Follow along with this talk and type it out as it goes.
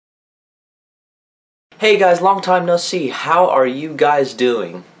Hey guys, long time no see. How are you guys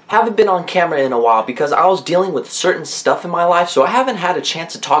doing? Haven't been on camera in a while because I was dealing with certain stuff in my life, so I haven't had a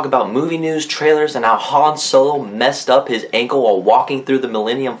chance to talk about movie news, trailers, and how Han Solo messed up his ankle while walking through the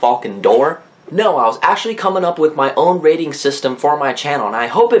Millennium Falcon door. No, I was actually coming up with my own rating system for my channel, and I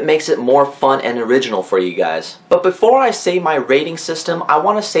hope it makes it more fun and original for you guys. But before I say my rating system, I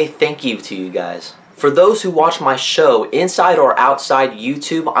want to say thank you to you guys. For those who watch my show, inside or outside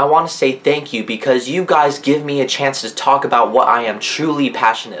YouTube, I want to say thank you because you guys give me a chance to talk about what I am truly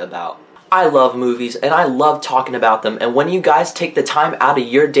passionate about. I love movies and I love talking about them, and when you guys take the time out of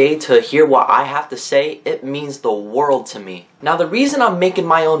your day to hear what I have to say, it means the world to me. Now the reason I'm making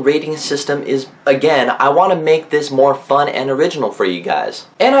my own rating system is, again, I want to make this more fun and original for you guys.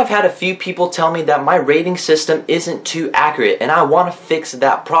 And I've had a few people tell me that my rating system isn't too accurate, and I want to fix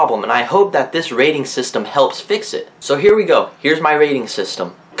that problem, and I hope that this rating system helps fix it. So here we go. Here's my rating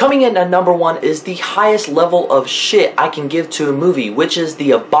system. Coming in at number 1 is the highest level of shit I can give to a movie, which is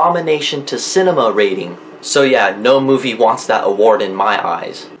the Abomination to Cinema rating. So yeah, no movie wants that award in my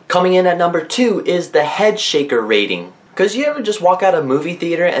eyes. Coming in at number 2 is the Head Shaker rating. Cause you ever just walk out of a movie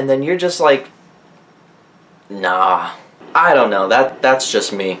theater and then you're just like, nah, I don't know, that's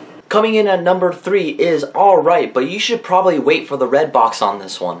just me. Coming in at number 3 is alright, but you should probably wait for the red box on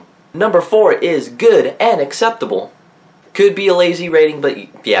this one. Number 4 is good and acceptable. Could be a lazy rating,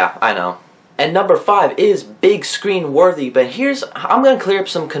 but yeah, I know. And number 5 is big screen worthy, but I'm gonna clear up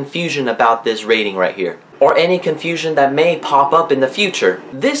some confusion about this rating right here. Or any confusion that may pop up in the future.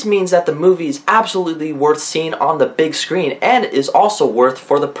 This means that the movie is absolutely worth seeing on the big screen and is also worth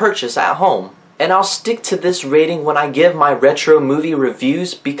for the purchase at home. And I'll stick to this rating when I give my retro movie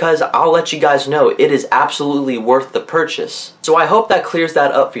reviews because I'll let you guys know it is absolutely worth the purchase. So I hope that clears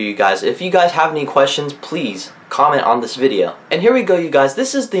that up for you guys. If you guys have any questions, please comment on this video. And here we go, you guys.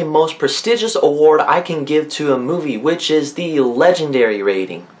 This is the most prestigious award I can give to a movie, which is the Legendary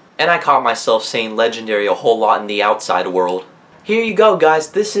rating. And I caught myself saying legendary a whole lot in the outside world. Here you go,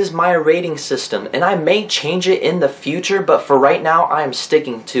 guys. This is my rating system, and I may change it in the future, but for right now, I am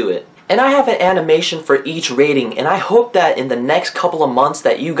sticking to it. And I have an animation for each rating, and I hope that in the next couple of months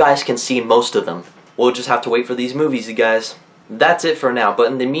that you guys can see most of them. We'll just have to wait for these movies, you guys. That's it for now,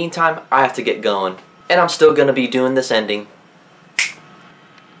 but in the meantime, I have to get going. And I'm still gonna be doing this ending.